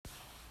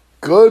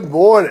Good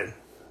morning.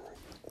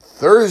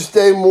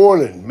 Thursday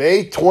morning,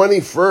 May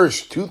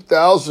 21st,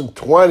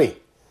 2020,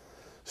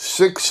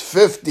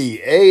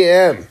 6:50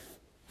 a.m.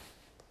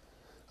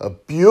 A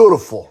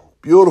beautiful,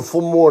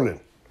 beautiful morning.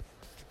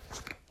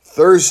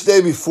 Thursday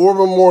before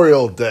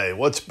Memorial Day.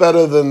 What's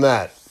better than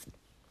that?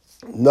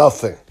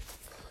 Nothing.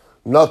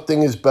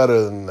 Nothing is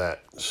better than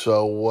that.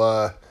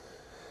 So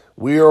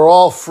we are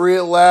all free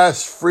at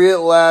last, free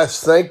at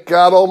last. Thank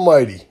God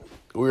Almighty.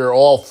 We are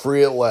all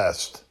free at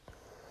last.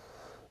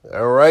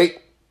 All right?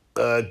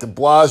 De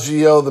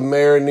Blasio, the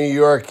mayor of New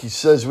York, he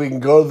says we can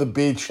go to the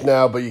beach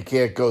now, but you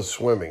can't go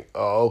swimming.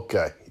 Oh,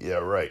 okay. Yeah,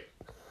 right.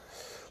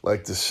 I'd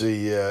like to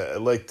see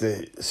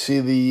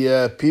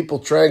the people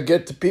try and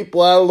get the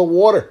people out of the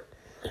water.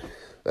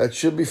 That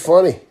should be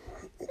funny.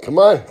 Come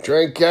on,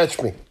 try and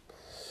catch me.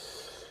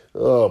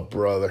 Oh,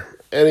 brother.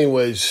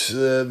 Anyways,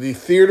 the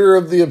Theater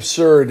of the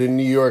Absurd in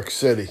New York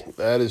City.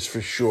 That is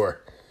for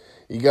sure.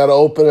 You got to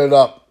open it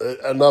up.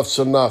 Enough's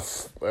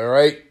enough. All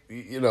right?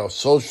 You know,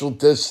 social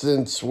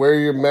distance, wear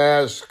your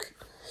mask,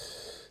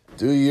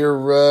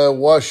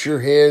 wash your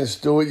hands,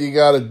 do what you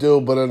got to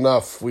do, but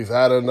enough. We've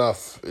had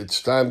enough.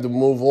 It's time to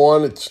move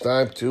on. It's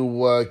time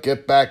to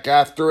get back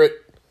after it.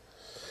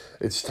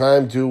 It's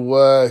time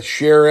to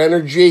share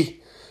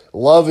energy.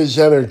 Love is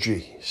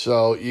energy.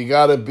 So you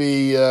got to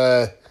be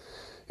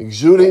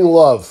exuding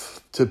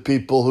love to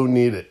people who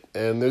need it.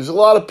 And there's a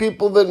lot of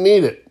people that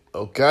need it,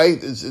 okay?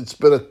 It's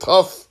been a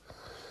tough...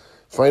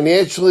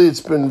 Financially, it's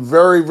been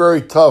very,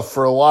 very tough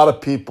for a lot of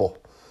people.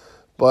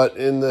 But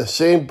in the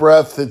same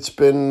breath, it's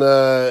been,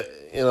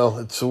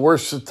 it's the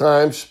worst of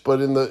times, but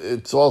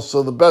it's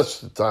also the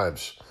best of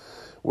times,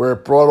 where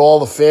it brought all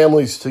the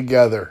families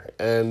together.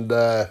 And,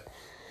 I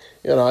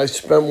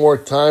spent more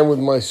time with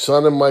my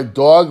son and my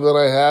dog than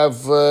I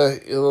have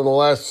in the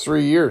last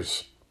 3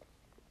 years.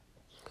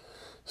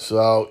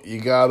 So you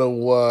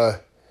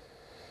gotta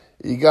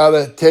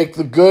take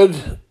the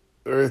good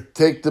or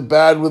take the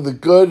bad with the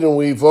good, and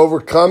we've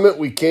overcome it.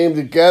 We came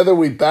together,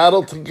 we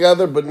battled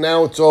together, but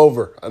now it's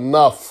over.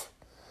 Enough.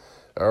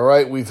 All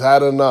right, we've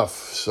had enough.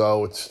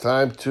 So it's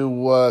time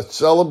to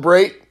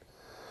celebrate.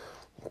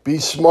 Be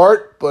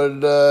smart,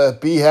 but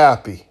be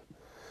happy.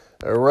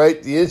 All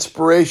right, the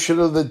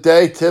inspiration of the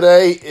day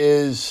today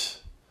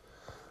is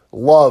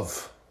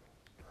love.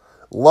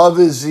 Love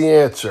is the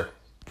answer.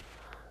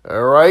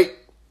 All right,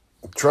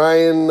 try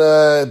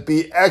and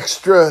be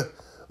extra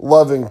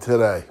loving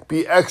today.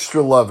 Be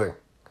extra loving.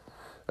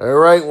 All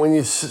right? When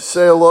you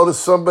say hello to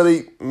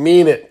somebody,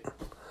 mean it.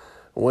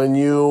 When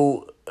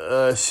you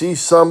see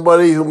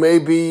somebody who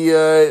maybe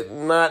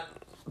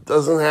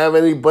doesn't have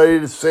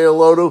anybody to say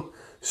hello to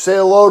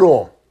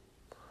them.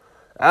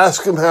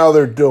 Ask them how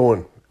they're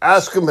doing.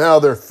 Ask them how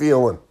they're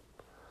feeling.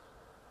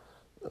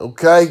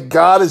 Okay?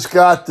 God has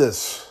got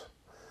this.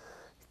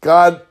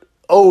 God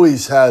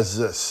always has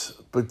this.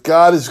 But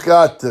God has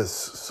got this.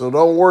 So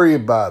don't worry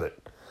about it.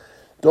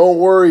 Don't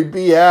worry,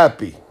 be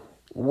happy.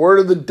 Word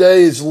of the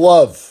day is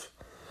love.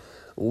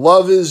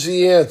 Love is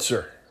the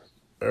answer.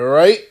 All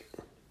right?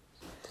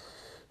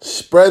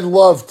 Spread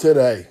love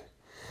today.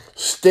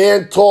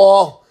 Stand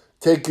tall,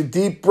 take a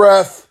deep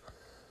breath,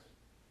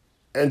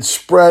 and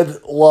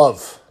spread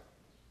love.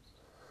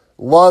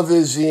 Love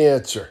is the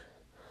answer.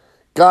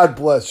 God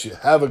bless you.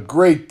 Have a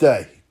great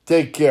day.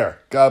 Take care.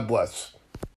 God bless.